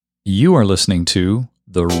You are listening to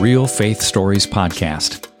the Real Faith Stories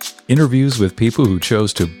podcast, interviews with people who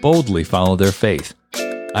chose to boldly follow their faith.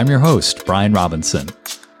 I'm your host, Brian Robinson.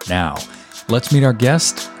 Now, let's meet our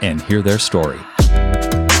guest and hear their story.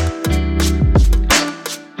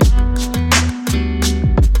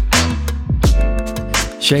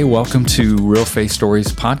 Shay, welcome to Real Faith Stories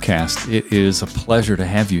podcast. It is a pleasure to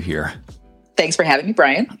have you here. Thanks for having me,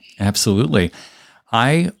 Brian. Absolutely.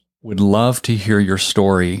 I would love to hear your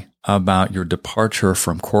story about your departure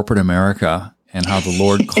from corporate America and how the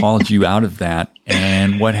Lord called you out of that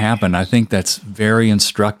and what happened. I think that's very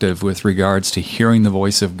instructive with regards to hearing the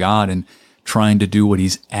voice of God and trying to do what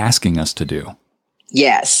He's asking us to do.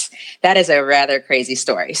 Yes, that is a rather crazy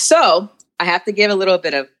story. So I have to give a little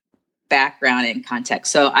bit of background and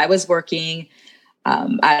context. So I was working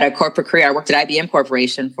at a corporate career. I worked at IBM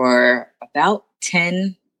Corporation for about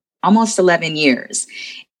 10, almost 11 years.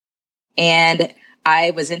 And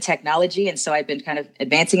I was in technology, and so I've been kind of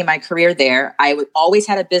advancing in my career there. Always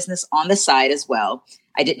had a business on the side as well.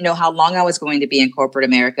 I didn't know how long I was going to be in corporate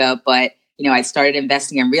America, but I started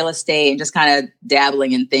investing in real estate and just kind of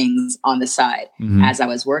dabbling in things on the side as I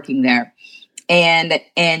was working there. And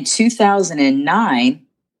in 2009,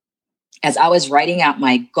 as I was writing out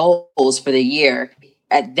my goals for the year,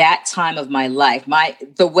 at that time of my life,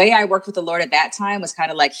 the way I worked with the Lord at that time was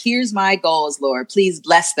kind of like, here's my goals, Lord, please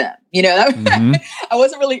bless them. I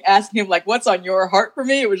wasn't really asking Him like, what's on your heart for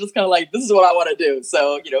me? It was just kind of like, this is what I want to do.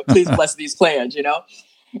 So, please bless these plans,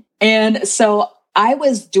 And so I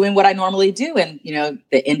was doing what I normally do in,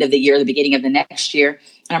 the end of the year, the beginning of the next year.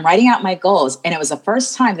 And I'm writing out my goals. And it was the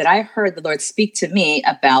first time that I heard the Lord speak to me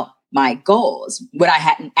about my goals when I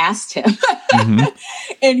hadn't asked Him.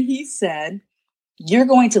 And He said, you're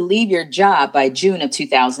going to leave your job by June of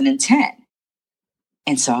 2010.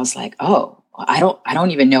 And so I was like, oh, I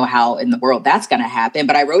don't even know how in the world that's going to happen.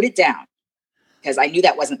 But I wrote it down because I knew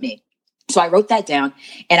that wasn't me. So I wrote that down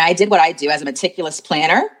and I did what I do as a meticulous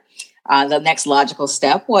planner. The next logical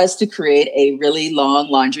step was to create a really long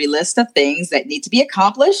laundry list of things that need to be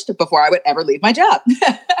accomplished before I would ever leave my job.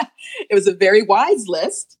 It was a very wise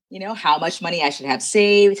list. How much money I should have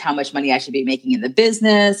saved, how much money I should be making in the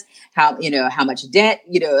business, how much debt,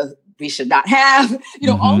 we should not have,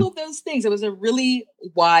 all of those things. It was a really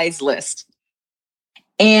wise list.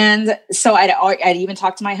 And so I'd even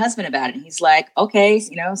talked to my husband about it. And he's like, okay,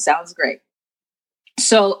 sounds great.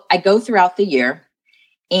 So I go throughout the year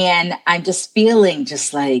and I'm just feeling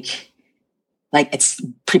just like it's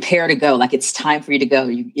prepare to go, like it's time for you to go.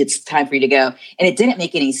 It's time for you to go. And it didn't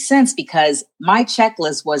make any sense because my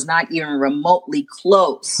checklist was not even remotely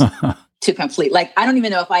close to complete. Like, I don't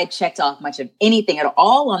even know if I checked off much of anything at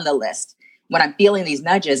all on the list when I'm feeling these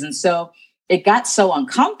nudges. And so it got so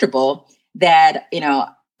uncomfortable that,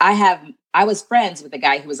 I was friends with the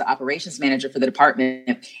guy who was the operations manager for the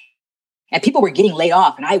department. And people were getting laid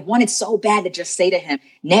off. And I wanted so bad to just say to him,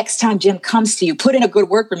 next time Jim comes to you, put in a good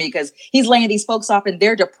word for me because he's laying these folks off and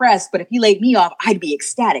they're depressed. But if he laid me off, I'd be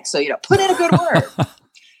ecstatic. So, put in a good word.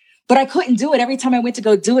 But I couldn't do it. Every time I went to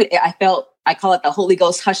go do it, I call it the Holy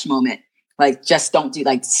Ghost hush moment. Like, just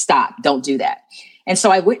stop, don't do that. And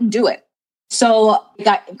so I wouldn't do it. So it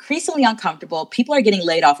got increasingly uncomfortable. People are getting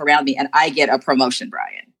laid off around me and I get a promotion,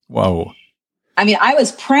 Brian. Whoa. I mean, I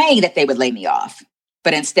was praying that they would lay me off.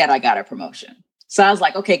 But instead, I got a promotion. So I was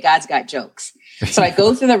like, okay, God's got jokes. So I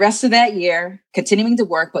go through the rest of that year, continuing to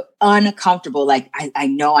work, but uncomfortable. Like, I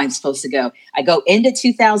know I'm supposed to go. I go into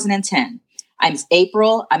 2010. I'm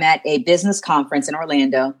at a business conference in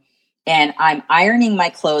Orlando, and I'm ironing my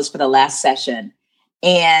clothes for the last session.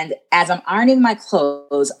 And as I'm ironing my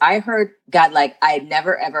clothes, I heard God like I had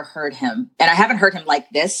never, ever heard Him. And I haven't heard Him like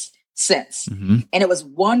this since. And it was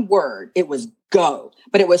one word. It was go.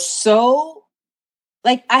 But it was so...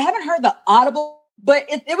 like, I haven't heard the audible, but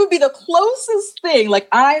it would be the closest thing. Like,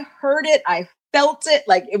 I heard it. I felt it.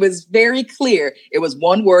 Like, it was very clear. It was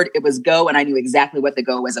one word. It was go. And I knew exactly what the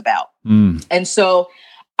go was about. And so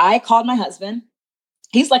I called my husband.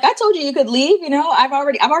 He's like, I told you could leave. I've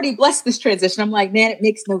already blessed this transition. I'm like, man, it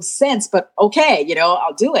makes no sense, but okay,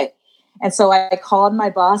 I'll do it. And so I called my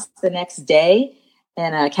boss the next day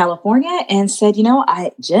in California and said,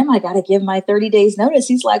 Jim, I got to give my 30 days notice.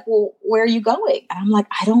 He's like, well, where are you going? And I'm like,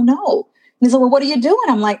 I don't know. And he's like, well, what are you doing?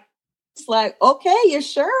 I'm like, it's like, okay, you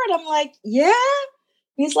sure? And I'm like, yeah. And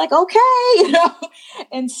he's like, okay,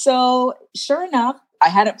 And so sure enough, I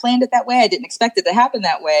hadn't planned it that way. I didn't expect it to happen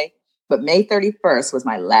that way. But May 31st was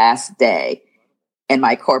my last day in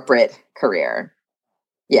my corporate career.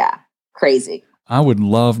 Yeah, crazy. I would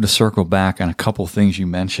love to circle back on a couple things you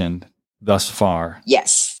mentioned thus far.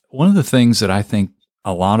 Yes. One of the things that I think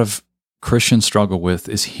a lot of Christians struggle with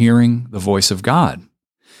is hearing the voice of God.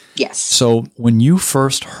 Yes. So when you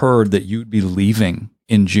first heard that you'd be leaving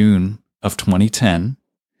in June of 2010,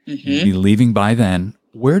 you'd be leaving by then,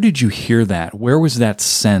 where did you hear that? Where was that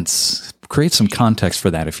sense? Create some context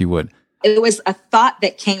for that, if you would. It was a thought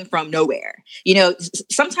that came from nowhere. You know,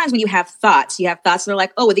 sometimes when you have thoughts that are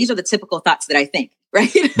like, oh, well, these are the typical thoughts that I think,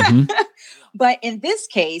 right? But in this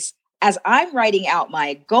case, as I'm writing out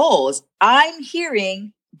my goals, I'm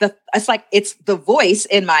hearing it's the voice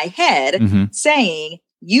in my head saying,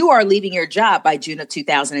 you are leaving your job by June of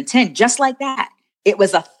 2010, just like that. It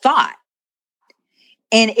was a thought.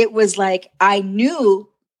 And it was like, I knew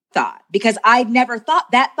thought because I'd never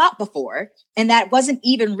thought that thought before. And that wasn't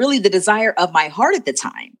even really the desire of my heart at the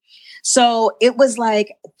time. So it was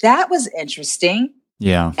like, that was interesting.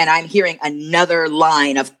 Yeah. And I'm hearing another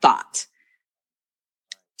line of thought.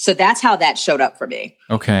 So that's how that showed up for me.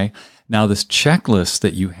 Okay. Now this checklist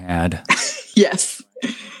that you had. Yes.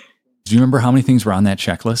 Do you remember how many things were on that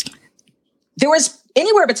checklist? There was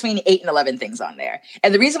anywhere between 8 and 11 things on there.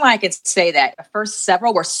 And the reason why I can say that the first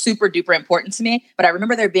several were super duper important to me, but I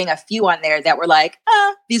remember there being a few on there that were like,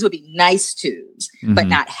 these would be nice tos, but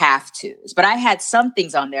not have tos. But I had some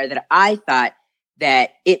things on there that I thought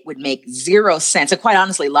that it would make zero sense. And quite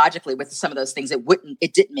honestly, logically, with some of those things,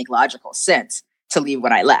 it didn't make logical sense to leave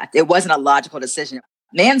when I left. It wasn't a logical decision.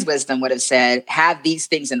 Man's wisdom would have said, have these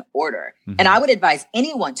things in order. And I would advise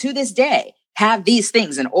anyone to this day, have these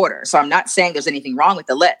things in order. So I'm not saying there's anything wrong with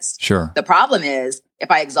the list. Sure. The problem is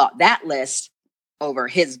if I exalt that list over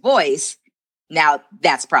his voice, now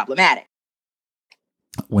that's problematic.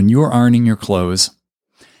 When you were ironing your clothes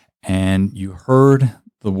and you heard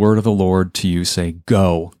the word of the Lord to you say,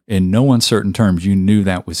 go, in no uncertain terms, you knew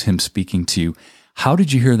that was him speaking to you. How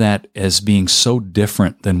did you hear that as being so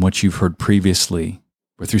different than what you've heard previously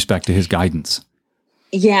with respect to his guidance?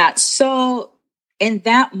 Yeah. So in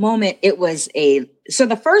that moment,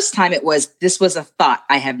 the first time this was a thought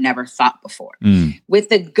I have never thought before. With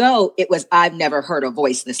the go, it was, I've never heard a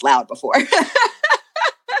voice this loud before.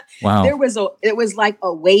 Wow. It was like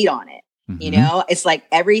a weight on it. You know, it's like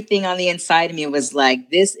everything on the inside of me was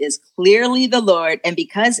like, this is clearly the Lord. And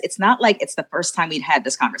because it's not like it's the first time we'd had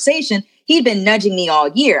this conversation, he'd been nudging me all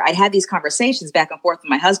year. I'd had these conversations back and forth with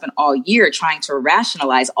my husband all year, trying to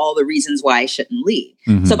rationalize all the reasons why I shouldn't leave.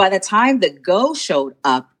 So by the time the go showed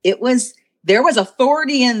up, there was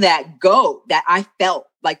authority in that go that I felt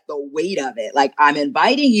like the weight of it. Like, I'm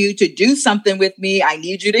inviting you to do something with me. I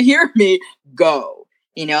need you to hear me. Go.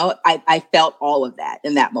 You know, I felt all of that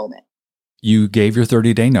in that moment. You gave your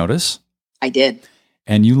 30-day notice. I did.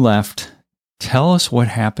 And you left. Tell us what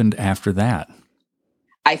happened after that.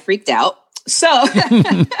 I freaked out. So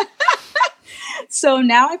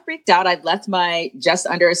now I freaked out. I've left my just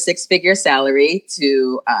under a 6-figure salary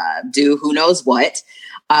to do who knows what.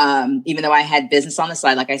 Even though I had business on the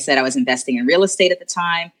side, like I said, I was investing in real estate at the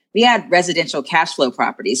time. We had residential cash flow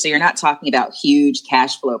properties. So you're not talking about huge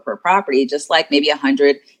cash flow per property, just like maybe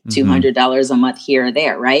 $100, $200 a month here or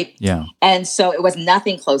there, right? Yeah. And so it was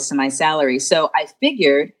nothing close to my salary. So I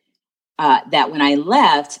figured that when I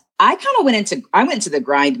left, I kind of went into the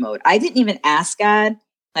grind mode. I didn't even ask God,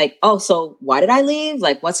 like, oh, so why did I leave?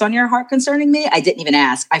 Like, what's on your heart concerning me? I didn't even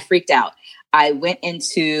ask. I freaked out. I went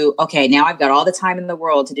into, okay, now I've got all the time in the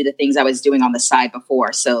world to do the things I was doing on the side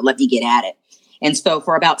before. So let me get at it. And so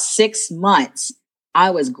for about 6 months, I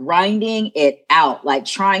was grinding it out, like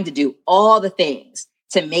trying to do all the things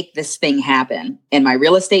to make this thing happen in my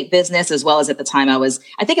real estate business, as well as at the time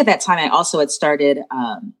I think at that time I also had started,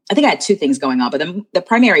 I think I had 2 things going on, but the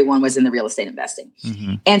primary one was in the real estate investing.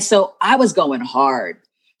 And so I was going hard.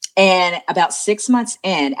 And about 6 months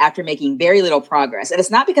in, after making very little progress, and it's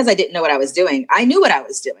not because I didn't know what I was doing. I knew what I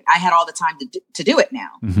was doing. I had all the time to do it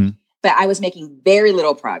now, but I was making very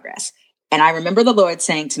little progress. And I remember the Lord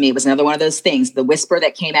saying to me, it was another one of those things, the whisper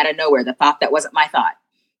that came out of nowhere, the thought that wasn't my thought.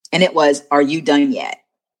 And it was, are you done yet?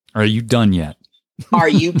 Are you done yet? Are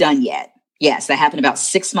you done yet? Yes, that happened about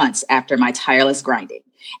 6 months after my tireless grinding.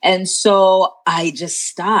 And so I just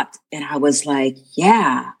stopped and I was like,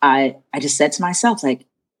 yeah, I just said to myself, like,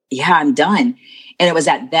 yeah, I'm done. And it was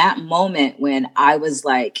at that moment when I was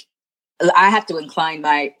like, I have to incline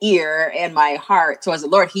my ear and my heart towards the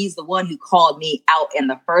Lord. He's the one who called me out in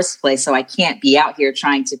the first place. So I can't be out here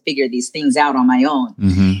trying to figure these things out on my own.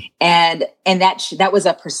 And that was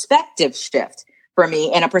a perspective shift for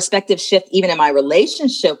me, and a perspective shift even in my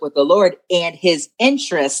relationship with the Lord and his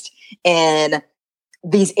interest in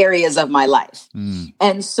these areas of my life.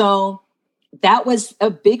 And so that was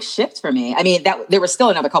a big shift for me. I mean, there was still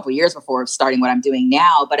another couple of years before starting what I'm doing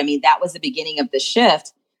now, but I mean, that was the beginning of the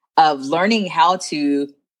shift of learning how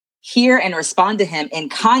to hear and respond to him in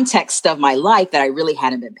context of my life that I really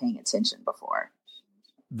hadn't been paying attention before.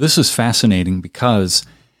 This is fascinating because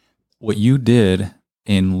what you did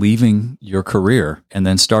in leaving your career and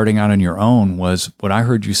then starting out on your own was, what I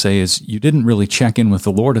heard you say is, you didn't really check in with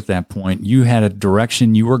the Lord at that point. You had a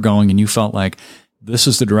direction you were going and you felt like, this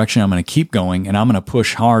is the direction I'm going to keep going, and I'm going to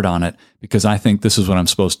push hard on it because I think this is what I'm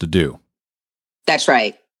supposed to do. That's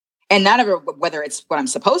right. And not ever whether it's what I'm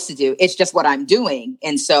supposed to do, it's just what I'm doing.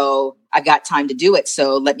 And so I've got time to do it.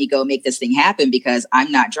 So let me go make this thing happen because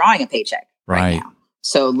I'm not drawing a paycheck right now.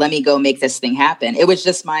 So let me go make this thing happen. It was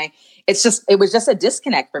just a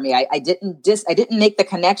disconnect for me. I didn't make the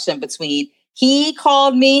connection between he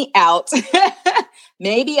called me out.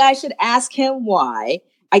 Maybe I should ask him why.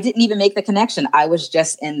 I didn't even make the connection. I was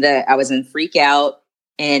just I was in freak out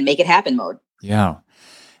and make it happen mode. Yeah.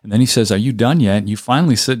 And then he says, are you done yet? And you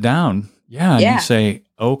finally sit down. Yeah. And you say,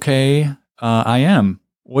 okay, I am.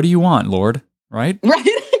 What do you want, Lord? Right? Right.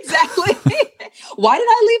 Exactly. Why did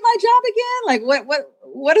I leave my job again? Like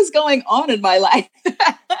what is going on in my life?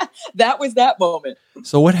 That was that moment.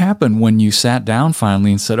 So what happened when you sat down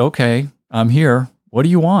finally and said, okay, I'm here. What do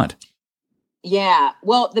you want? Yeah.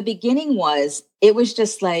 Well, the beginning it was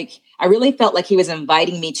just like, I really felt like he was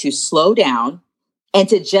inviting me to slow down and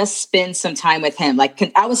to just spend some time with him. Like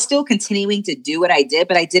I was still continuing to do what I did,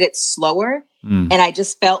 but I did it slower. And I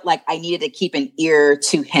just felt like I needed to keep an ear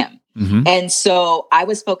to him. Mm-hmm. And so I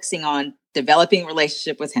was focusing on developing a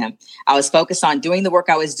relationship with him. I was focused on doing the work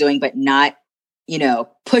I was doing, but not,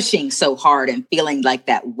 pushing so hard and feeling like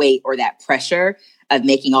that weight or that pressure of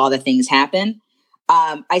making all the things happen.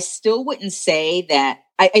 I still wouldn't say that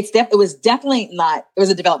it was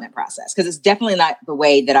a development process, because it's definitely not the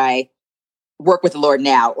way that I work with the Lord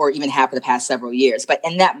now or even have for the past several years. But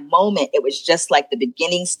in that moment, it was just like the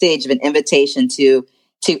beginning stage of an invitation to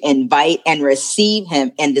invite and receive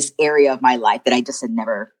him in this area of my life that I just had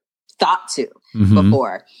never thought to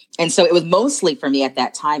before. And so it was mostly for me at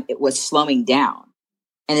that time, it was slowing down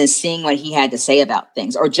and then seeing what he had to say about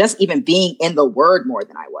things, or just even being in the word more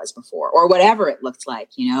than I was before, or whatever it looked like,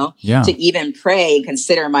 to even pray and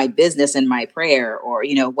consider my business and my prayer, or,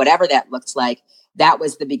 whatever that looked like. That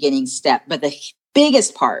was the beginning step. But the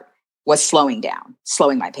biggest part was slowing down,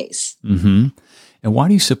 slowing my pace. Mm-hmm. And why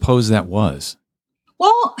do you suppose that was?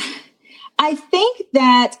 Well, I think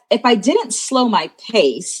that if I didn't slow my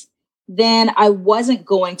pace, then I wasn't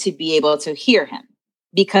going to be able to hear him,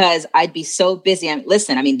 because I'd be so busy.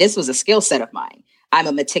 This was a skill set of mine. I'm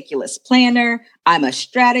a meticulous planner. I'm a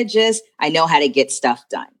strategist. I know how to get stuff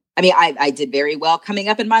done. I did very well coming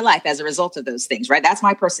up in my life as a result of those things, right? That's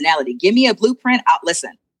my personality. Give me a blueprint.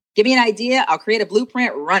 Listen, give me an idea. I'll create a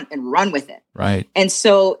blueprint, run with it. Right. And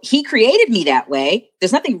so he created me that way.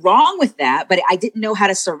 There's nothing wrong with that, but I didn't know how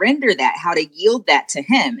to surrender that, how to yield that to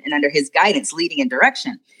him and under his guidance, leading and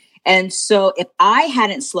direction. And so if I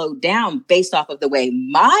hadn't slowed down based off of the way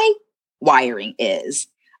my wiring is,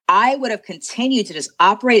 I would have continued to just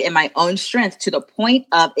operate in my own strength to the point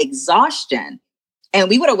of exhaustion. And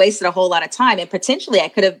we would have wasted a whole lot of time. And potentially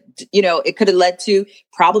it could have led to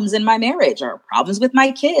problems in my marriage, or problems with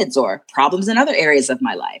my kids, or problems in other areas of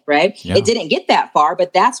my life, right? Yeah. It didn't get that far,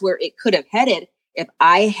 but that's where it could have headed if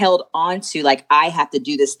I held on to, like, I have to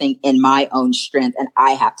do this thing in my own strength and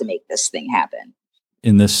I have to make this thing happen.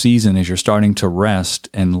 In this season, as you're starting to rest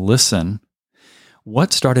and listen,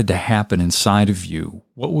 what started to happen inside of you?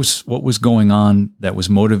 What was going on that was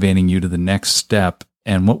motivating you to the next step?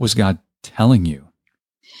 And what was God telling you?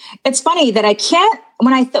 It's funny that I can't,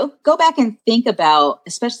 when I go back and think about,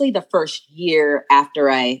 especially the first year after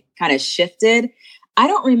I kind of shifted, I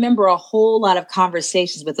don't remember a whole lot of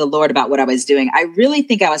conversations with the Lord about what I was doing. I really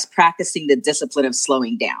think I was practicing the discipline of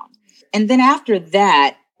slowing down. And then after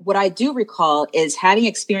that, what I do recall is having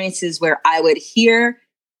experiences where I would hear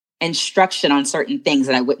instruction on certain things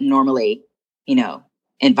that I wouldn't normally,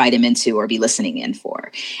 invite him into or be listening in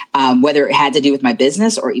for, whether it had to do with my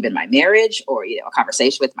business or even my marriage, or, a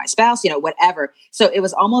conversation with my spouse, whatever. So it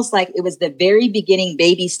was almost like it was the very beginning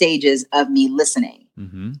baby stages of me listening,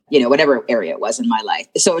 whatever area it was in my life.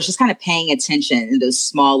 So it was just kind of paying attention in those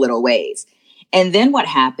small little ways. And then what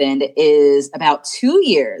happened is about 2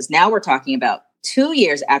 years, now we're talking about 2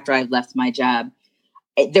 years after I left my job,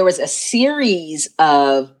 there was a series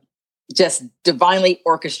of just divinely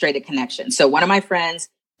orchestrated connections. So one of my friends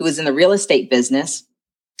who was in the real estate business,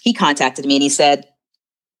 he contacted me and he said,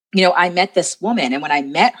 I met this woman. And when I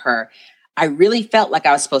met her, I really felt like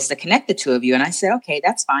I was supposed to connect the two of you. And I said, okay,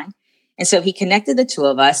 that's fine. And so he connected the two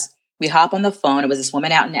of us. We hop on the phone. It was this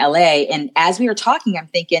woman out in LA. And as we were talking, I'm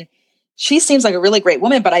thinking, she seems like a really great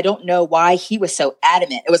woman, but I don't know why he was so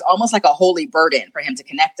adamant. It was almost like a holy burden for him to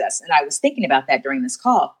connect us. And I was thinking about that during this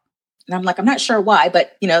call. And I'm like, I'm not sure why,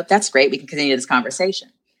 but that's great. We can continue this conversation.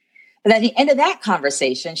 But at the end of that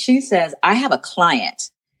conversation, she says, I have a client.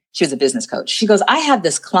 She was a business coach. She goes, I have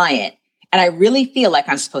this client and I really feel like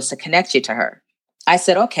I'm supposed to connect you to her. I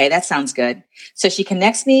said, okay, that sounds good. So she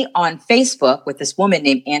connects me on Facebook with this woman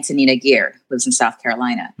named Antonina Gear, lives in South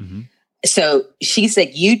Carolina. Mm-hmm. So she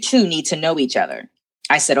said, you two need to know each other.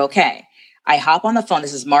 I said, okay. I hop on the phone.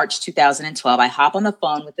 This is March 2012. I hop on the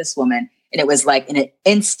phone with this woman and it was like an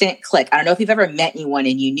instant click. I don't know if you've ever met anyone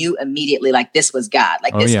and you knew immediately like this was God,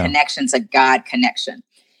 like this connection's a God connection.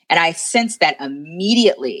 And I sensed that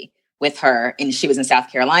immediately with her. And she was in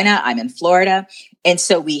South Carolina. I'm in Florida. And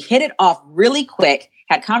so we hit it off really quick,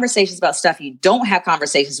 had conversations about stuff you don't have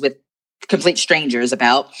conversations with complete strangers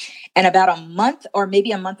about. And about a month or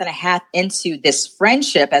maybe a month and a half into this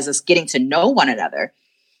friendship, as us getting to know one another,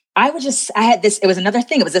 I had this, it was another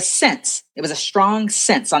thing. It was a sense. It was a strong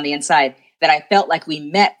sense on the inside that I felt like we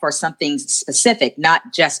met for something specific,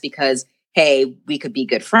 not just because, hey, we could be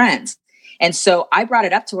good friends. And so I brought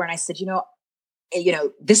it up to her and I said,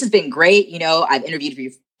 this has been great. I've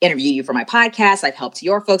interviewed you for my podcast. I've helped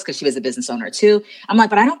your folks because she was a business owner too. I'm like,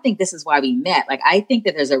 but I don't think this is why we met. Like, I think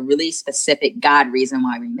that there's a really specific God reason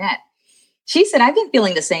why we met. She said, I've been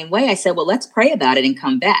feeling the same way. I said, well, let's pray about it and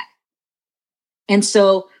come back. And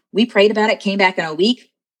so we prayed about it, came back in a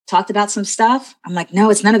week, talked about some stuff. I'm like, no,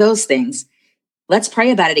 it's none of those things. Let's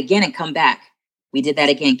pray about it again and come back. We did that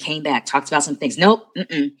again, came back, talked about some things. Nope.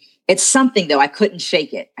 It's something though. I couldn't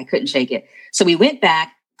shake it. So we went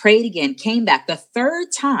back, prayed again, came back. The third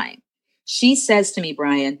time she says to me,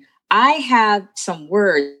 Brian, I have some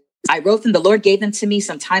words. I wrote them. The Lord gave them to me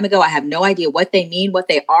some time ago. I have no idea what they mean, what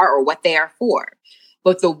they are, or what they are for.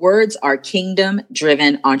 But the words are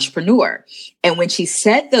kingdom-driven entrepreneur. And when she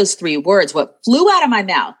said those three words, what flew out of my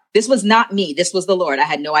mouth, this was not me. This was the Lord. I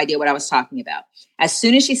had no idea what I was talking about. As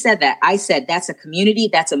soon as she said that, I said, that's a community,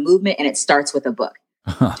 that's a movement, and it starts with a book.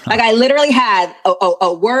 Like I literally had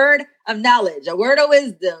a word of knowledge, a word of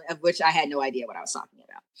wisdom, of which I had no idea what I was talking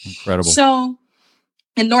about. Incredible. So,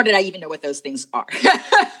 and nor did I even know what those things are.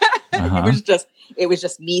 It was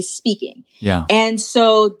just me speaking. Yeah. And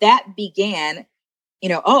so that began,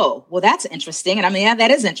 oh, well, that's interesting. And I mean, yeah, that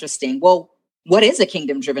is interesting. Well, what is a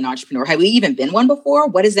kingdom-driven entrepreneur? Have we even been one before?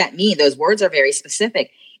 What does that mean? Those words are very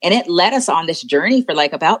specific. And it led us on this journey for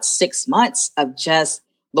like about 6 months of just,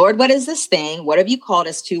 Lord, what is this thing? What have you called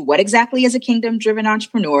us to? What exactly is a kingdom-driven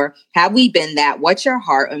entrepreneur? Have we been that? What's your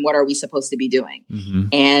heart? And what are we supposed to be doing? Mm-hmm.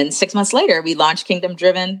 And 6 months later, we launched Kingdom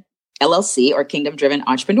Driven LLC, or Kingdom Driven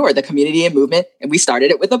Entrepreneur, the community and movement. And we started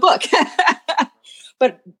it with a book.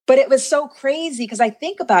 But it was so crazy because I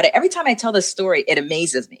think about it. Every time I tell this story, it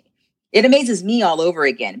amazes me. It amazes me all over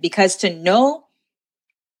again, because to know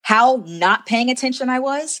how not paying attention I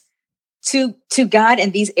was to God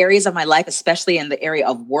in these areas of my life, especially in the area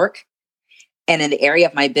of work and in the area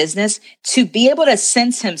of my business, to be able to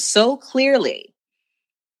sense him so clearly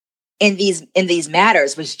in these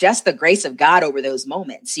matters was just the grace of God over those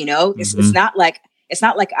moments. Mm-hmm. It's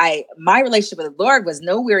not like my relationship with the Lord was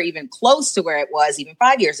nowhere even close to where it was even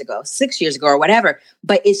 5 years ago, 6 years ago, or whatever.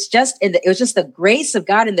 But it was just the grace of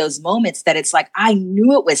God in those moments that it's like, I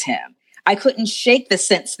knew it was him. I couldn't shake the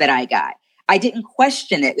sense that I got. I didn't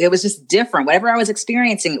question it. It was just different. Whatever I was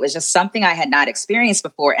experiencing, it was just something I had not experienced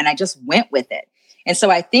before. And I just went with it. And so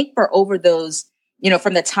I think for over those,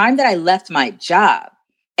 from the time that I left my job,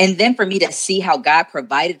 and then for me to see how God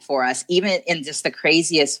provided for us, even in just the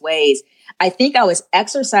craziest ways, I think I was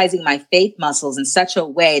exercising my faith muscles in such a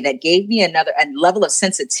way that gave me a level of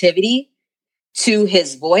sensitivity to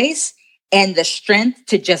his voice and the strength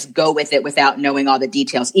to just go with it without knowing all the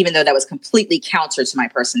details, even though that was completely counter to my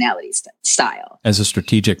personality style. As a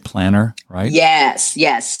strategic planner, right? Yes,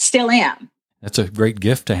 still am. That's a great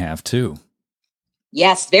gift to have too.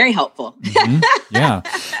 Yes, very helpful. Mm-hmm. Yeah.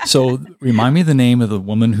 So remind me the name of the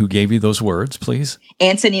woman who gave you those words, please.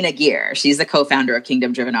 Antonina Gear. She's the co-founder of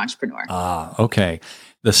Kingdom Driven Entrepreneur. Ah, okay.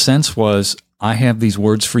 The sense was, I have these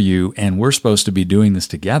words for you, and we're supposed to be doing this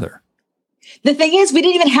together. The thing is, we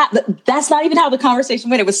didn't even that's not even how the conversation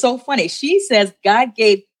went. It was so funny. She says, God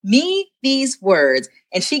gave me these words,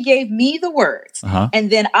 and she gave me the words. Uh-huh. And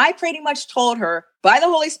then I pretty much told her by the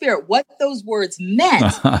Holy Spirit what those words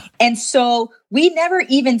meant. And so we never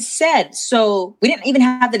even said, so we didn't even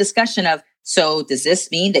have the discussion of, so does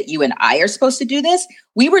this mean that you and I are supposed to do this?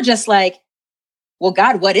 We were just like, well,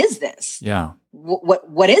 God, what is this? Yeah.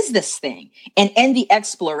 What is this thing? And in the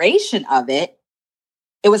exploration of it,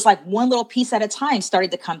 it was like one little piece at a time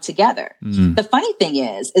started to come together. The funny thing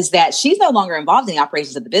is that she's no longer involved in the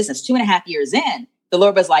operations of the business. 2.5 years in, the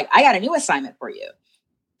Lord was like, I got a new assignment for you,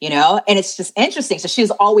 and it's just interesting. So she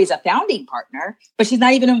was always a founding partner, but she's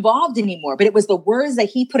not even involved anymore. But it was the words that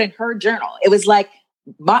he put in her journal. It was like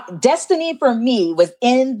my destiny for me was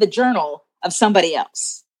in the journal of somebody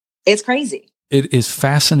else. It's crazy. It is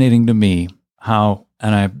fascinating to me how,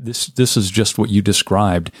 this is just what you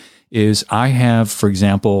described, is I have, for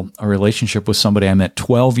example, a relationship with somebody I met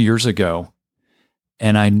 12 years ago,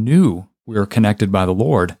 and I knew we were connected by the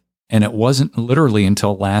Lord, and it wasn't literally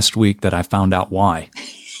until last week that I found out why.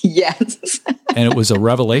 Yes. And it was a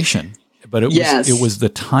revelation, but it was the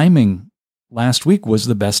timing. Last week was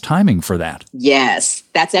the best timing for that. Yes,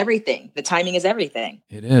 that's everything. The timing is everything.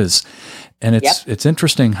 It is. And it's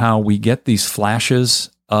interesting how we get these flashes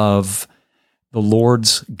of the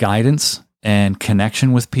Lord's guidance and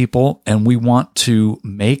connection with people, and we want to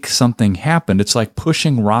make something happen. It's like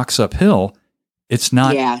pushing rocks uphill. It's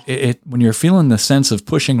not, when you're feeling the sense of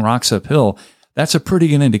pushing rocks uphill, that's a pretty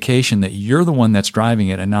good indication that you're the one that's driving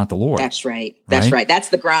it and not the Lord. That's right. That's right. That's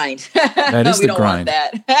the grind. That is we the don't grind.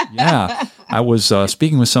 Want that. Yeah. I was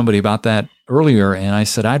speaking with somebody about that earlier, and I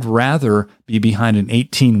said, I'd rather be behind an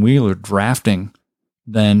 18-wheeler drafting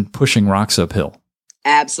than pushing rocks uphill.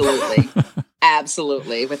 Absolutely.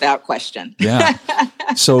 Absolutely. Without question. Yeah.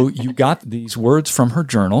 So you got these words from her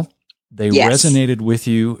journal. They resonated with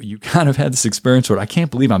you. You kind of had this experience where I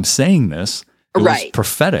can't believe I'm saying this. It was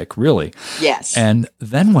prophetic, really. Yes. And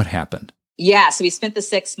then what happened? Yeah. So we spent the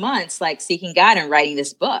 6 months seeking God and writing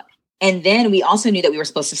this book. And then we also knew that we were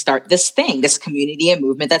supposed to start this community and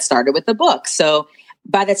movement that started with the book. So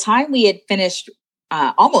by the time we had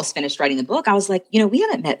almost finished writing the book, I was like, we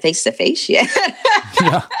haven't met face to face yet.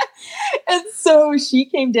 Yeah. And so she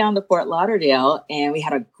came down to Fort Lauderdale and we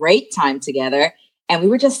had a great time together. And we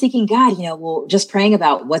were just seeking God, just praying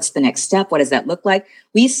about what's the next step. What does that look like?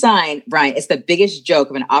 We signed, Brian, it's the biggest joke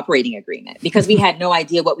of an operating agreement because we had no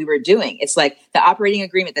idea what we were doing. It's like the operating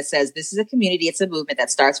agreement that says this is a community. It's a movement that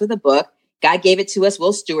starts with a book. God gave it to us.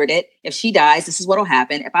 We'll steward it. If she dies, this is what will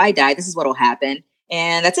happen. If I die, this is what will happen.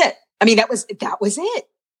 And that's it. I mean, that was it.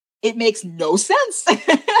 It makes no sense.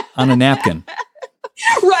 On a napkin.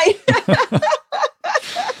 Right.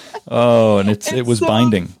 Oh, and it was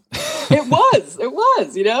binding. It was,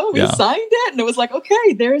 we signed it and it was like,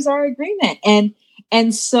 okay, there's our agreement.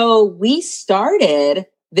 And so we started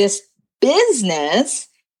this business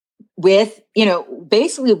with,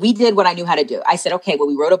 basically we did what I knew how to do. I said, okay, well,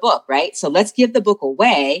 we wrote a book, right? So let's give the book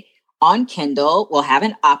away on Kindle. We'll have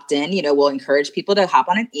an opt-in, we'll encourage people to hop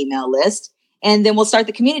on an email list, and then we'll start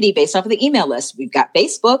the community based off of the email list. We've got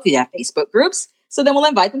Facebook, we have Facebook groups. So then we'll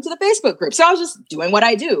invite them to the Facebook group. So I was just doing what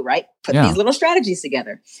I do, right? Put these little strategies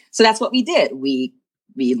together. So that's what we did. We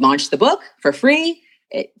launched the book for free.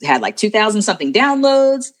 It had 2,000 something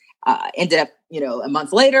downloads. Ended up, a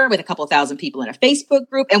month later with a couple of thousand people in a Facebook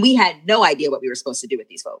group. And we had no idea what we were supposed to do with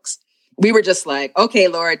these folks. We were just like, okay,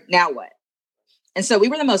 Lord, now what? And so we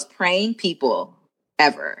were the most praying people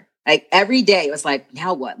ever. Every day it was like,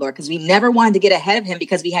 now what, Lord? Because we never wanted to get ahead of him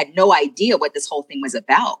because we had no idea what this whole thing was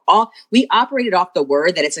about. We operated off the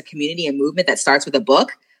word that it's a community and movement that starts with a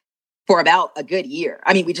book for about a good year.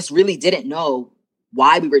 I mean, we just really didn't know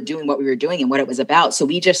why we were doing what we were doing and what it was about. So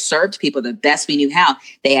we just served people the best we knew how.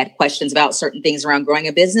 They had questions about certain things around growing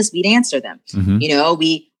a business. We'd answer them. Mm-hmm.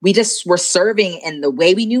 We just were serving in the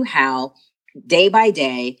way we knew how, day by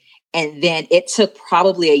day. And then it took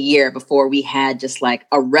probably a year before we had just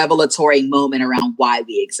a revelatory moment around why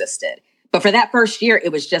we existed. But for that first year,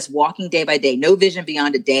 it was just walking day by day, no vision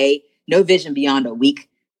beyond a day, no vision beyond a week.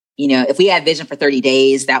 If we had vision for 30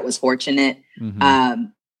 days, that was fortunate. Mm-hmm.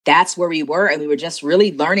 That's where we were. And we were just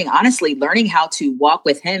really learning how to walk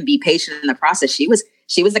with him, be patient in the process. She was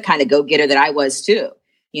the kind of go-getter that I was too,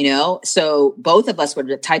 So both of us were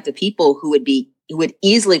the type of people who would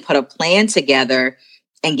easily put a plan together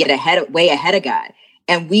and get way ahead of God.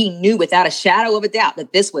 And we knew without a shadow of a doubt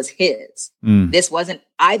that this was his. This wasn't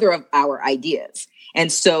either of our ideas.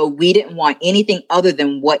 And so we didn't want anything other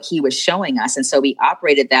than what he was showing us. And so we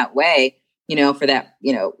operated that way, for that,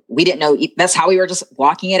 we didn't know. That's how we were just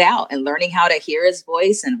walking it out and learning how to hear his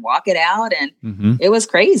voice and walk it out. And It was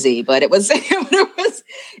crazy, but it was good.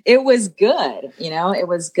 It was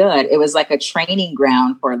good. It was like a training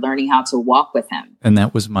ground for learning how to walk with him. And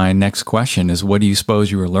that was my next question is, what do you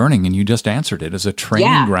suppose you were learning? And you just answered it as a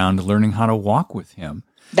training ground, learning how to walk with him.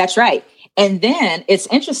 That's right. And then it's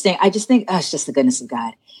interesting. I just think, it's just the goodness of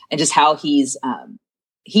God and just how he's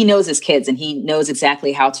he knows his kids and he knows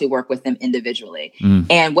exactly how to work with them individually.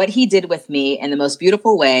 And what he did with me in the most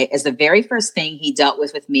beautiful way is the very first thing he dealt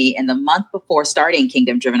with me in the month before starting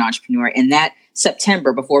Kingdom Driven Entrepreneur, in that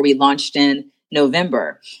September before we launched in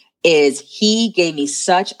November, is he gave me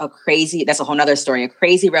such a crazy, that's a whole nother story, a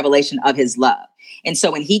crazy revelation of his love. And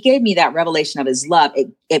so when he gave me that revelation of his love,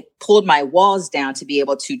 it pulled my walls down to be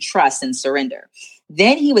able to trust and surrender.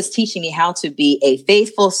 Then he was teaching me how to be a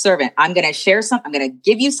faithful servant. I'm going to share something. I'm going to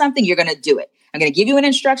give you something. You're going to do it. I'm going to give you an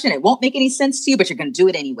instruction. It won't make any sense to you, but you're going to do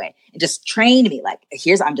it anyway. And just train me like,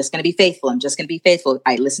 I'm just going to be faithful. I'm just going to be faithful.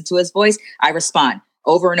 I listen to his voice. I respond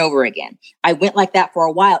over and over again. I went like that for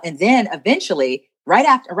a while. And then eventually, right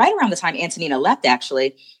around the time Antonina left,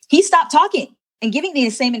 actually, he stopped talking and giving me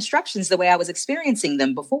the same instructions the way I was experiencing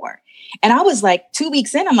them before. And I was like 2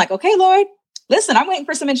 weeks in, I'm like, okay, Lord, listen, I'm waiting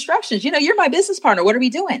for some instructions. You're my business partner. What are we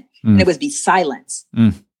doing? And it would be silence.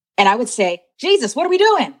 And I would say, Jesus, what are we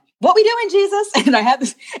doing? What we doing, Jesus? And I had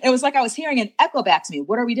this, it was like I was hearing an echo back to me.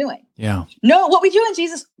 What are we doing? Yeah. No, what we doing,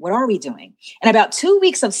 Jesus? What are we doing? And about 2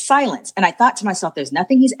 weeks of silence. And I thought to myself, there's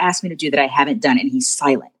nothing he's asked me to do that I haven't done. And he's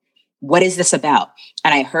silent. What is this about?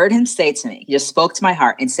 And I heard him say to me, he just spoke to my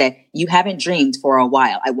heart and said, you haven't dreamed for a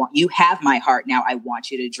while. You have my heart now. I want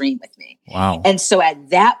you to dream with me. Wow. And so at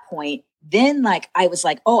that point, then I was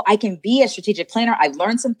like, oh, I can be a strategic planner. I've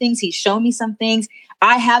learned some things. He's shown me some things.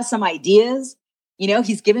 I have some ideas.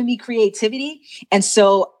 He's given me creativity. And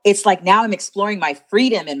so it's like now I'm exploring my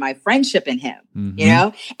freedom and my friendship in him,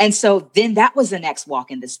 And so then that was the next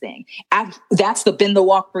walk in this thing. That's been the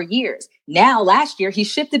walk for years. Now, last year, he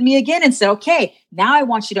shifted me again and said, okay, now I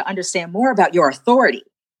want you to understand more about your authority.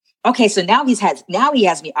 Okay, so now he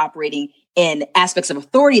has me operating in aspects of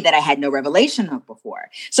authority that I had no revelation of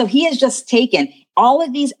before. So he has just taken all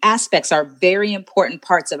of these aspects are very important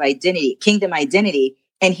parts of identity, kingdom identity.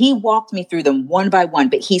 And he walked me through them one by one.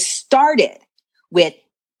 But he started with,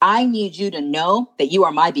 I need you to know that you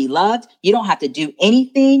are my beloved. You don't have to do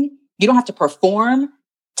anything. You don't have to perform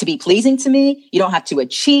to be pleasing to me. You don't have to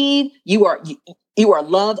achieve. You are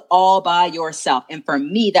loved all by yourself. And for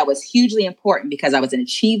me, that was hugely important because I was an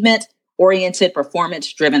achievement-oriented,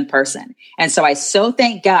 performance-driven person. And so I so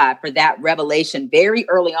thank God for that revelation very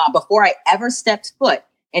early on before I ever stepped foot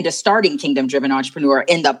into starting Kingdom Driven Entrepreneur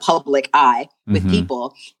in the public eye with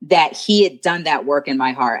people, that he had done that work in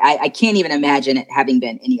my heart. I can't even imagine it having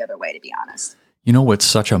been any other way, to be honest. You know what's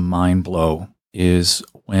such a mind blow is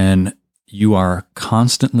when you are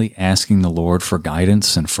constantly asking the Lord for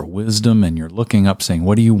guidance and for wisdom, and you're looking up saying,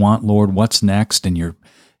 what do you want, Lord? What's next? And you're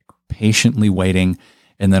patiently waiting.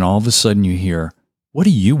 And then all of a sudden you hear, what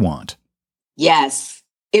do you want? Yes.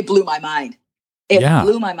 It blew my mind. It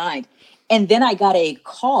blew my mind. And then I got a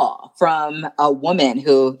call from a woman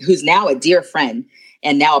who's now a dear friend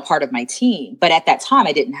and now a part of my team. But at that time,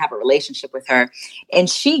 I didn't have a relationship with her. And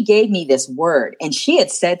she gave me this word. And she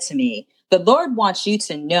had said to me, the Lord wants you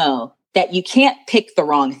to know that you can't pick the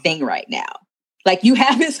wrong thing right now. Like, you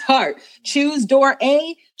have his heart. Choose door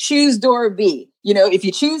A, choose door B. If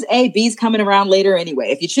you choose A, B's coming around later anyway.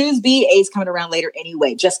 If you choose B, A's coming around later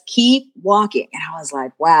anyway. Just keep walking. And I was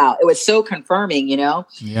like, wow, it was so confirming,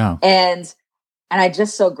 Yeah. And I'm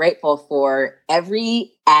just so grateful for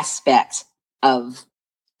every aspect of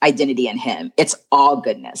identity in him. It's all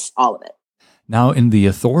goodness, all of it. Now, in the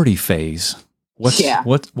authority phase, what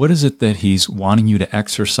is it that he's wanting you to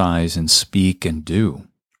exercise and speak and do?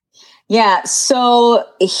 Yeah. So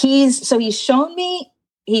he's shown me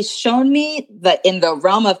that in the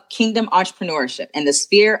realm of kingdom entrepreneurship, in the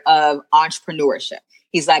sphere of entrepreneurship,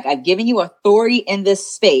 he's like, I've given you authority in this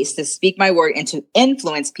space to speak my word and to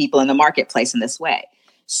influence people in the marketplace in this way.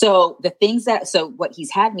 So what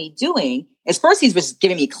he's had me doing is, first, he's just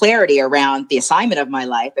giving me clarity around the assignment of my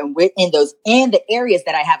life and in the areas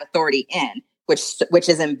that I have authority in, which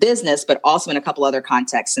is in business, but also in a couple other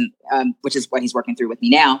contexts, and which is what he's working through with me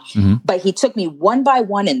now. Mm-hmm. But he took me one by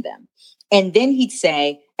one in them. And then he'd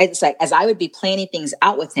say, it's like, as I would be planning things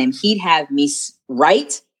out with him, he'd have me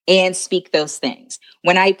write and speak those things.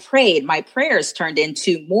 When I prayed, my prayers turned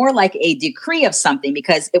into more like a decree of something,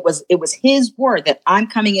 because it was his word that I'm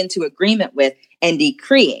coming into agreement with and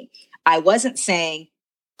decreeing. I wasn't saying,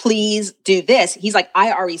 please do this. He's like,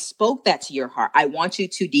 I already spoke that to your heart. I want you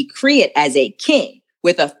to decree it as a king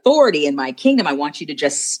with authority in my kingdom. I want you to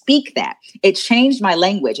just speak that. It changed my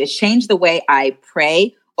language. It changed the way I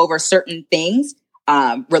pray over certain things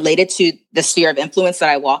related to the sphere of influence that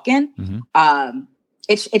I walk in. Mm-hmm.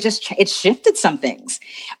 It shifted some things.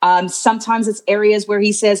 Sometimes it's areas where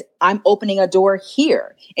he says, I'm opening a door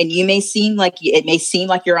here, and it may seem like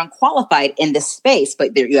you're unqualified in this space,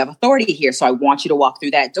 but you have authority here. So I want you to walk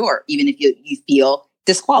through that door, even if you feel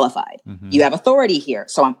disqualified. You have authority here.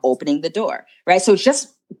 So I'm opening the door. Right. So it's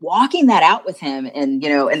just walking that out with him. And,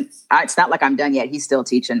 it's not like I'm done yet. He's still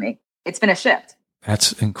teaching me. It's been a shift.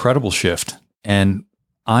 That's an incredible shift. And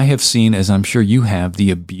I have seen, as I'm sure you have,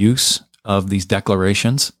 the abuse of these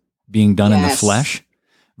declarations being done in the flesh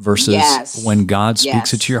versus when God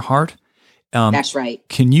speaks it to your heart. That's right.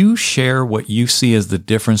 Can you share what you see as the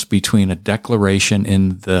difference between a declaration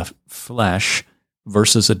in the flesh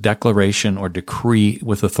versus a declaration or decree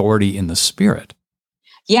with authority in the spirit?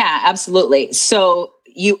 Yeah, absolutely. So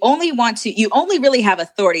you only really have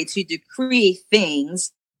authority to decree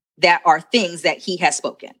things that are things that he has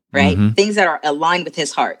spoken, right? Things that are aligned with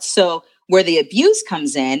his heart. So where the abuse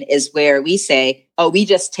comes in is where we say, oh, we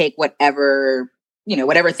just take whatever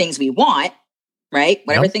things we want, right?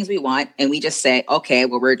 Whatever things we want. And we just say, okay,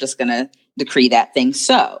 well, we're just going to decree that thing.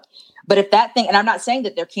 So, but if that thing, and I'm not saying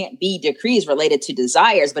that there can't be decrees related to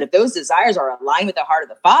desires, but if those desires are aligned with the heart of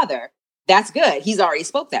the Father, that's good. He's already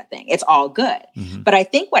spoke that thing. It's all good. But I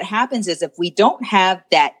think what happens is if we don't have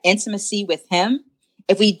that intimacy with him,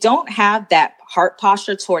 if we don't have that heart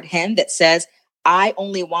posture toward him that says, I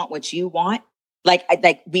only want what you want, like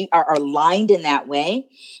we are aligned in that way.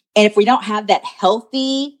 And if we don't have that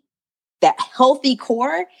healthy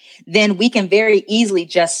core, then we can very easily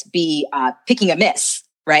just be picking amiss,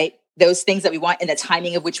 right? Those things that we want in the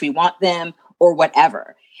timing of which we want them or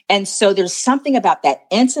whatever. And so there's something about that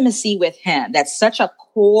intimacy with him that's such a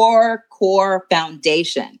core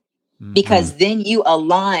foundation, because then you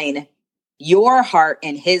align your heart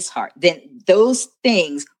and his heart. Then those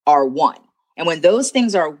things are one. And when those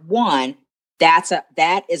things are one,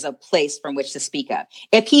 that is a place from which to speak of.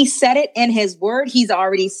 If he said it in his word, he's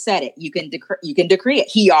already said it. You can decree it.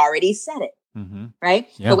 He already said it. Right.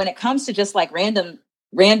 Yeah. But when it comes to just like random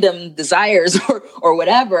desires or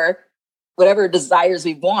whatever desires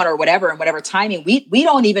we want or whatever, and whatever timing, we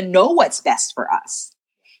don't even know what's best for us.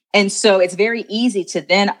 And so it's very easy to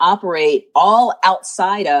then operate all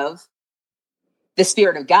outside of the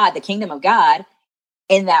Spirit of God, the kingdom of God,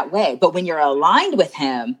 in that way. But when you're aligned with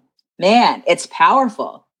him, man, it's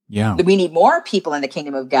powerful. Yeah. We need more people in the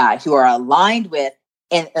kingdom of God who are aligned with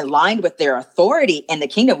their authority in the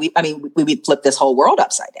kingdom. We flip this whole world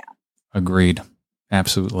upside down. Agreed.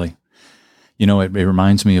 Absolutely. It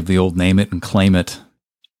reminds me of the old name it and claim it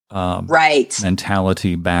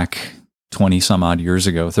mentality back 20 some odd years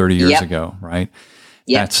ago, 30 years ago, right?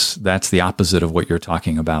 Yep. That's the opposite of what you're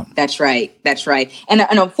talking about. That's right. And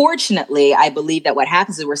unfortunately, I believe that what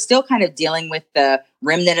happens is we're still kind of dealing with the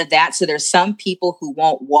remnant of that. So there's some people who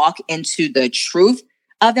won't walk into the truth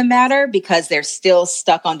of the matter because they're still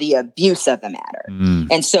stuck on the abuse of the matter.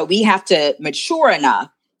 And so we have to mature enough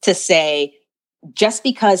to say, just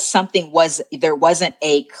because there wasn't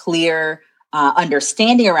a clear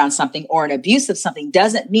understanding around something or an abuse of something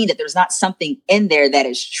doesn't mean that there's not something in there that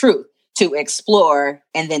is truth to explore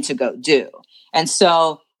and then to go do. And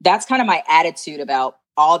so that's kind of my attitude about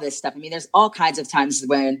all this stuff. I mean, there's all kinds of times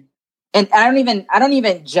when, and I don't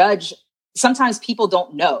even judge. Sometimes people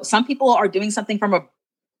don't know. Some people are doing something from a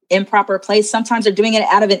improper place. Sometimes they're doing it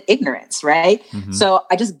out of an ignorance, right? So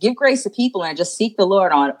I just give grace to people and I just seek the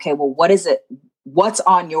Lord on, okay, well, what is it? What's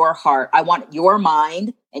on your heart? I want your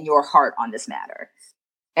mind and your heart on this matter.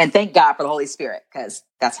 And thank God for the Holy Spirit, because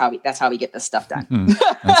that's how we get this stuff done.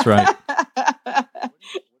 That's right.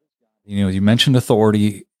 You mentioned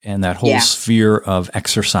authority and that whole sphere of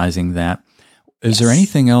exercising that. Is there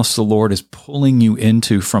anything else the Lord is pulling you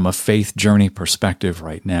into from a faith journey perspective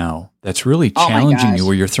right now that's really challenging you,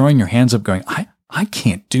 where you're throwing your hands up going, I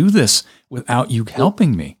can't do this without you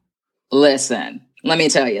helping me? Listen, let me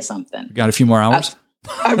tell you something. You got a few more hours?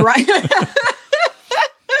 Right.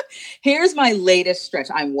 Here's my latest stretch.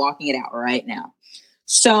 I'm walking it out right now.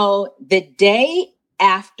 So the day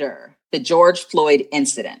after the George Floyd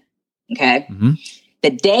incident, okay, the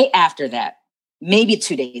day after that, maybe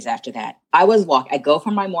 2 days after that, I go for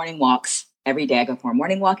my morning walks every day. I go for a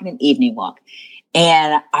morning walk and an evening walk.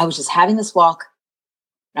 And I was just having this walk.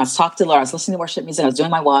 And I was talking to the Lord. I was listening to worship music. I was doing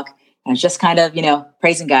my walk. And I was just kind of,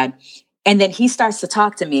 praising God. And then he starts to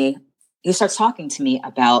talk to me. He starts talking to me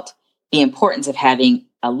about the importance of having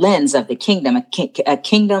a lens of the kingdom, a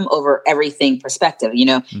kingdom over everything perspective,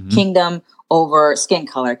 kingdom over skin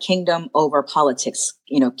color, kingdom over politics,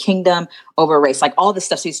 kingdom over race, like all this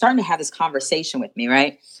stuff. So he's starting to have this conversation with me,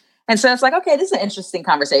 right? And so it's like, okay, this is an interesting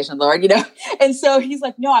conversation, Lord, And so he's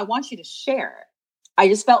like, no, I want you to share it. I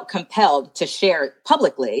just felt compelled to share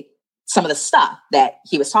publicly some of the stuff that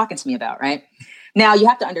he was talking to me about, right? Now, you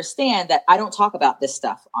have to understand that I don't talk about this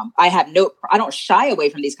stuff. I don't shy away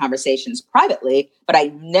from these conversations privately, but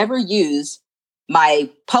I never use my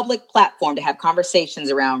public platform to have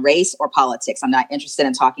conversations around race or politics. I'm not interested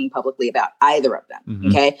in talking publicly about either of them. Mm-hmm.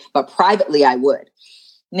 Okay. But privately, I would.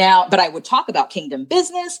 Now, but I would talk about kingdom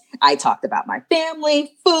business. I talked about my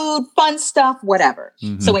family, food, fun stuff, whatever.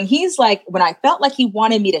 Mm-hmm. So when when I felt like he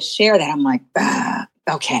wanted me to share that, I'm like,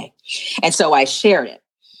 okay. And so I shared it.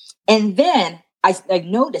 And then I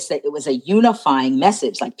noticed that it was a unifying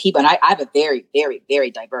message. Like people, and I have a very, very, very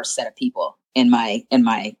diverse set of people in my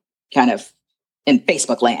kind of in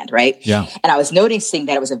Facebook land, right? Yeah. And I was noticing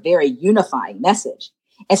that it was a very unifying message.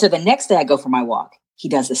 And so the next day I go for my walk, he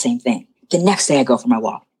does the same thing. The next day I go for my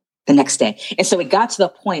walk, the next day. And so it got to the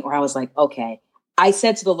point where I was like, okay, I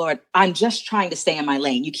said to the Lord, I'm just trying to stay in my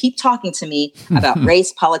lane. You keep talking to me about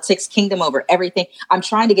race, politics, kingdom over everything. I'm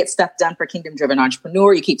trying to get stuff done for Kingdom Driven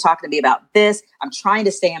Entrepreneur. You keep talking to me about this. I'm trying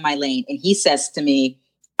to stay in my lane. And he says to me,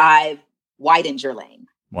 I've widened your lane.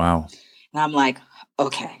 Wow. And I'm like,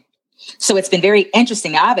 okay. So it's been very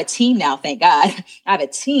interesting. Now I have a team now, thank God. I have a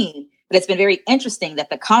team, but it's been very interesting that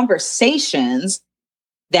the conversations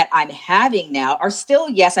that I'm having now are still,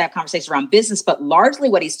 yes, I have conversations around business, but largely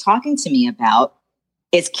what he's talking to me about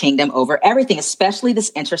is kingdom over everything, especially this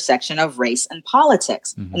intersection of race and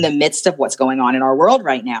politics in the midst of what's going on in our world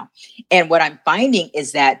right now. And what I'm finding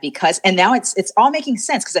is that and now it's all making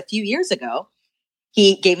sense, because a few years ago,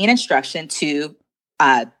 he gave me an instruction to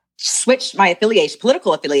switch my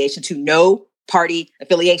political affiliation to no party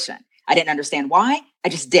affiliation. I didn't understand why. I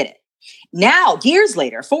just did it. Now, years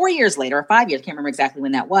later, 4 years later, or 5 years, I can't remember exactly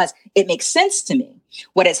when that was, it makes sense to me.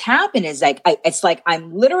 What has happened is it's like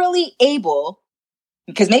I'm literally able,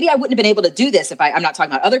 because maybe I wouldn't have been able to do this if I'm not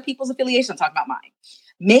talking about other people's affiliation, I'm talking about mine.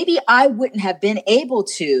 Maybe I wouldn't have been able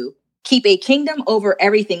to keep a kingdom over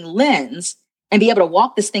everything lens and be able to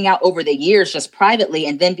walk this thing out over the years just privately,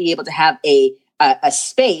 and then be able to have a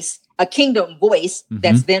space, a kingdom voice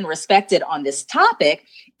that's then respected on this topic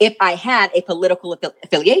if I had a political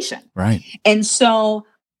affiliation. Right. And so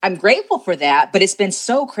I'm grateful for that, but it's been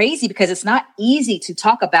so crazy because it's not easy to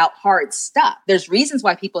talk about hard stuff. There's reasons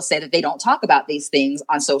why people say that they don't talk about these things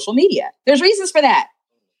on social media. There's reasons for that.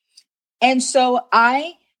 And so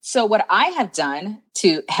what I have done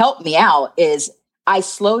to help me out is I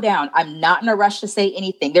slow down. I'm not in a rush to say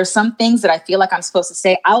anything. There's some things that I feel like I'm supposed to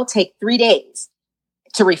say. I'll take 3 days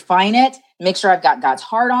to refine it, make sure I've got God's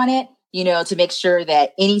heart on it, to make sure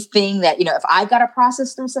that anything that, if I've got to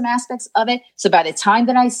process through some aspects of it. So by the time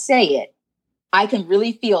that I say it, I can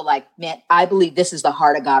really feel like, man, I believe this is the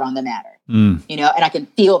heart of God on the matter, and I can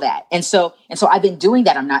feel that. And so I've been doing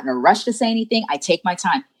that. I'm not in a rush to say anything. I take my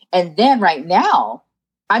time. And then right now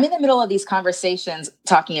I'm in the middle of these conversations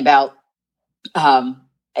talking about,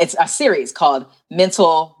 it's a series called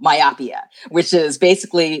Mental Myopia, which is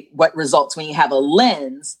basically what results when you have a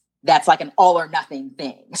lens that's like an all or nothing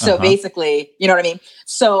thing. So basically, you know what I mean?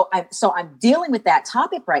 So I'm dealing with that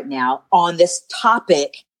topic right now on this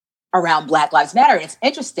topic around Black Lives Matter. And it's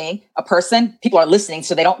interesting, people are listening,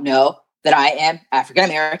 so they don't know that I am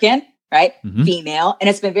African-American, right? Female. And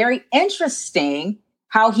it's been very interesting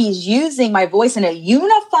how he's using my voice in a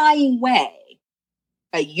unifying way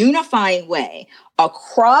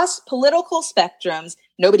across political spectrums.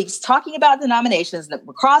 Nobody's talking about denominations,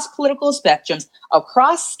 across political spectrums,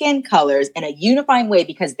 across skin colors, in a unifying way,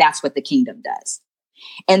 because that's what the kingdom does.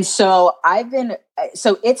 And so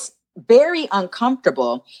it's very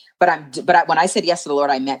uncomfortable, but when I said yes to the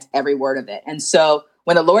Lord, I meant every word of it. And so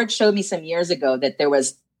when the Lord showed me some years ago that there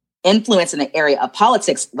was influence in the area of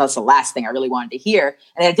politics, that's the last thing I really wanted to hear.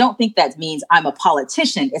 And I don't think that means I'm a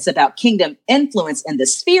politician. It's about kingdom influence in the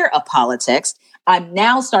sphere of politics. I'm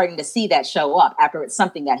now starting to see that show up after it's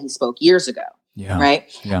something that he spoke years ago. Yeah. Right.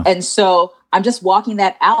 Yeah. And so I'm just walking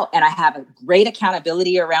that out, and I have a great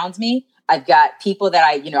accountability around me. I've got people that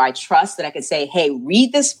I trust, that I could say, hey,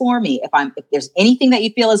 read this for me. If there's anything that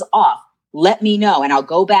you feel is off, let me know. And I'll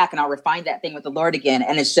go back and I'll refine that thing with the Lord again.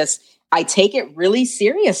 And it's just, I take it really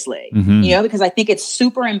seriously, because I think it's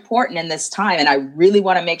super important in this time. And I really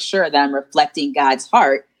want to make sure that I'm reflecting God's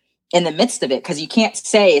heart in the midst of it, because you can't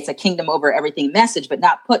say it's a kingdom over everything message, but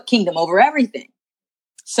not put kingdom over everything.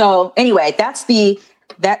 So anyway, that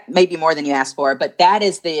may be more than you asked for, but that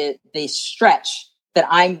is the stretch that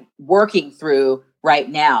I'm working through right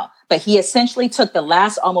now. But he essentially took the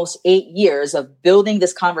last almost 8 years of building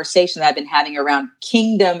this conversation that I've been having around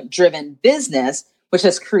kingdom-driven business, which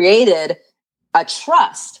has created a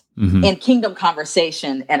trust in kingdom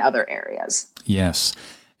conversation and other areas. Yes.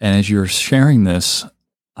 And as you're sharing this,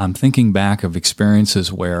 I'm thinking back of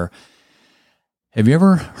experiences where, have you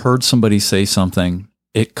ever heard somebody say something,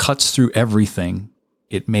 it cuts through everything,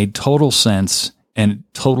 it made total sense, and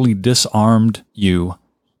totally disarmed you,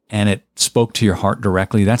 and it spoke to your heart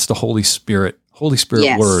directly. That's the Holy Spirit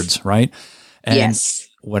Yes. words, right? And Yes.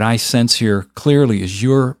 what I sense here clearly is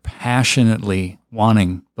you're passionately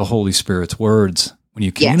wanting the Holy Spirit's words when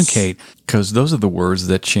you communicate, because those are the words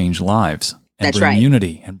that change lives and That's bring right.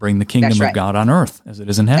 unity and bring the kingdom That's of right. God on earth as it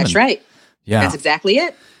is in heaven. That's right. Yeah. That's exactly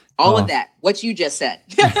it. All of that. What you just said.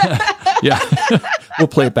 Yeah. We'll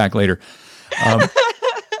play it back later.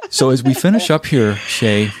 So as we finish up here,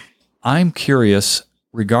 Shay, I'm curious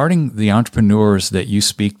regarding the entrepreneurs that you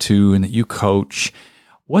speak to and that you coach,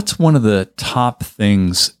 what's one of the top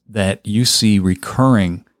things that you see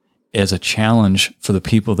recurring as a challenge for the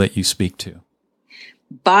people that you speak to?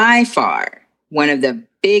 By far, one of the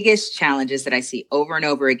biggest challenges that I see over and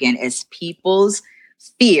over again is people's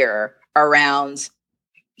fear around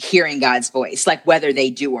hearing God's voice, like whether they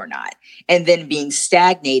do or not, and then being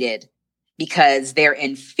stagnated because they're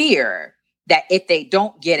in fear that if they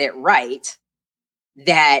don't get it right,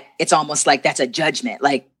 that it's almost like that's a judgment,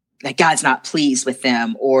 like God's not pleased with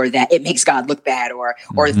them, or that it makes God look bad, or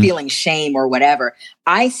feeling shame or whatever.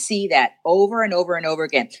 I see that over and over and over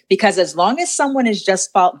again, because as long as someone is just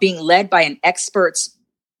being led by an expert's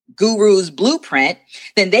guru's blueprint,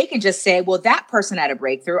 then they can just say, well, that person had a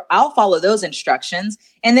breakthrough. I'll follow those instructions.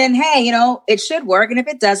 And then, hey, it should work. And if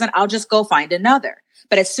it doesn't, I'll just go find another.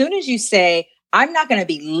 But as soon as you say, I'm not going to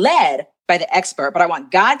be led by the expert, but I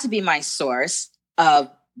want God to be my source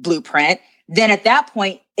of blueprint, then at that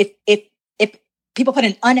point, if people put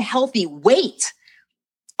an unhealthy weight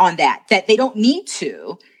on that they don't need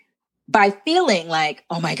to, by feeling like,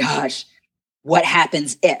 oh my gosh, what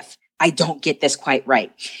happens if I don't get this quite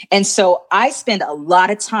right? And so I spend a lot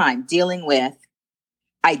of time dealing with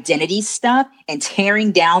identity stuff and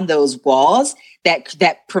tearing down those walls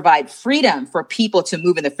that provide freedom for people to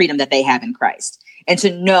move in the freedom that they have in Christ. And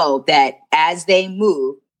to know that as they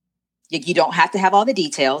move, you don't have to have all the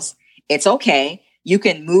details. It's okay. You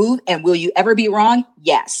can move. And will you ever be wrong?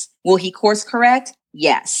 Yes. Will he course correct?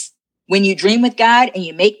 Yes. When you dream with God and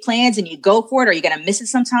you make plans and you go for it, are you going to miss it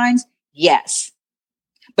sometimes? Yes.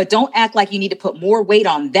 But don't act like you need to put more weight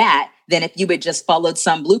on that than if you had just followed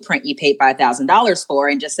some blueprint you paid $5,000 for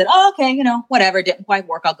and just said, oh, okay, whatever, didn't quite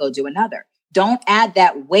work, I'll go do another. Don't add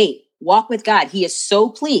that weight. Walk with God. He is so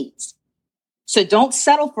pleased. So don't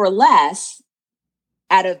settle for less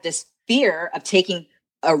out of this fear of taking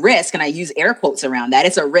a risk. And I use air quotes around that.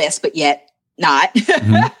 It's a risk, but yet not.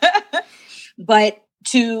 Mm-hmm. But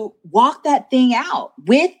to walk that thing out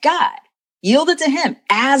with God, yield it to him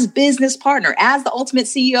as business partner, as the ultimate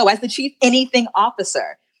CEO, as the chief anything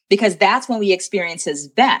officer, because that's when we experience his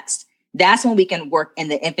best. That's when we can work in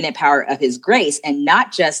the infinite power of his grace and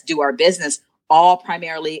not just do our business all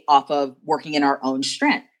primarily off of working in our own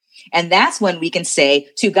strength. And that's when we can say,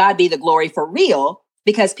 to God be the glory for real,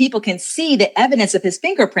 because people can see the evidence of his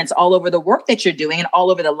fingerprints all over the work that you're doing and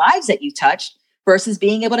all over the lives that you touched, versus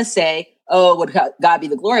being able to say, oh, would God be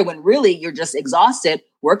the glory, when really you're just exhausted,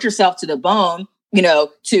 worked yourself to the bone,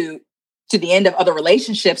 to the end of other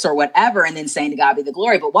relationships or whatever, and then saying to God be the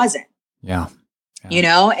glory, but wasn't. Yeah.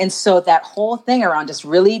 And so that whole thing around just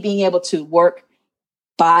really being able to work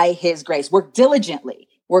by his grace, work diligently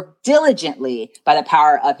by the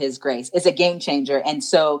power of his grace is a game changer. And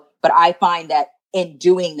so, but I find that in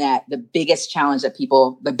doing that, the biggest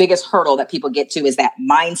hurdle that people get to is that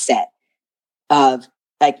mindset of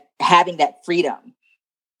like having that freedom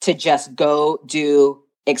to just go do,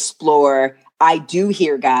 explore. I do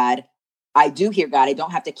hear God. I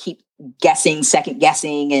don't have to keep second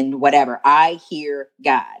guessing and whatever. I hear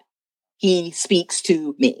God. He speaks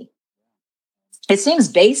to me. It seems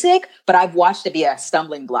basic, but I've watched it be a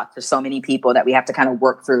stumbling block for so many people that we have to kind of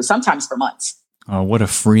work through, sometimes for months. What a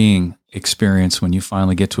freeing experience when you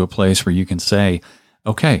finally get to a place where you can say,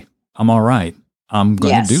 okay, I'm all right. I'm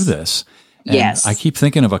going to do this. And yes. I keep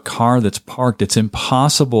thinking of a car that's parked. It's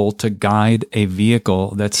impossible to guide a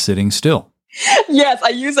vehicle that's sitting still. Yes, I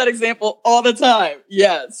use that example all the time.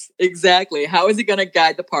 Yes, exactly. How is he going to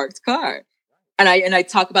guide the parked car? And I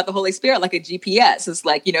talk about the Holy Spirit like a GPS. It's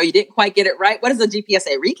like, you didn't quite get it right. What does the GPS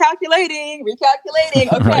say? Recalculating.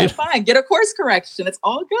 Okay, right. Fine. Get a course correction. It's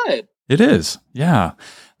all good. It is. Yeah.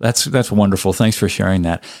 That's wonderful. Thanks for sharing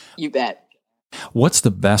that. You bet. What's the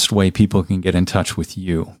best way people can get in touch with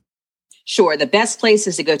you? Sure. The best place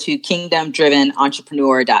is to go to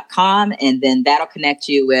kingdomdrivenentrepreneur.com, and then that'll connect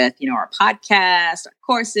you with, our podcast, our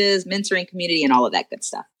courses, mentoring community, and all of that good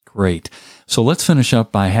stuff. Great. So let's finish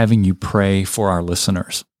up by having you pray for our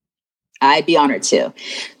listeners. I'd be honored to.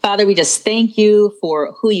 Father, we just thank you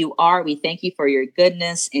for who you are. We thank you for your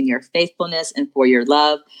goodness and your faithfulness and for your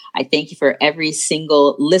love. I thank you for every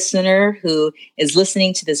single listener who is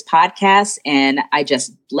listening to this podcast, and I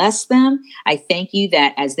just bless them. I thank you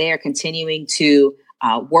that as they are continuing to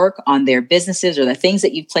work on their businesses or the things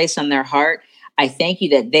that you've placed on their heart, I thank you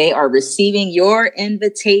that they are receiving your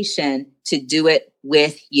invitation to do it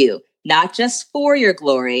with you, not just for your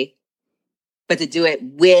glory, but to do it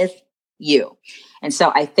with you. And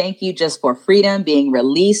so I thank you just for freedom being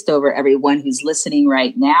released over everyone who's listening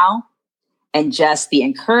right now, and just the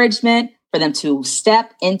encouragement for them to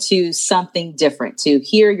step into something different, to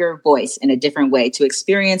hear your voice in a different way, to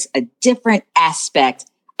experience a different aspect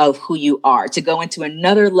of who you are, to go into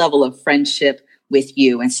another level of friendship with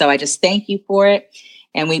you. And so I just thank you for it.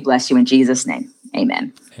 And we bless you in Jesus' name.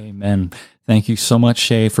 Amen. Amen. Thank you so much,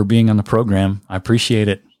 Shay, for being on the program. I appreciate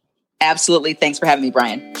it. Absolutely. Thanks for having me,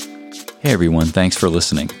 Brian. Hey, everyone. Thanks for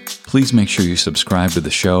listening. Please make sure you subscribe to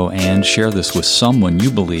the show and share this with someone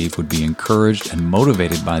you believe would be encouraged and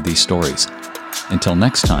motivated by these stories. Until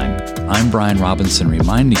next time, I'm Brian Robinson,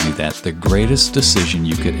 reminding you that the greatest decision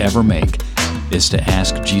you could ever make is to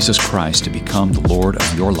ask Jesus Christ to become the Lord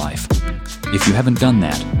of your life. If you haven't done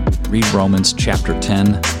that, read Romans chapter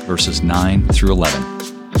 10, verses 9 through 11.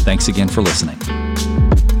 Thanks again for listening.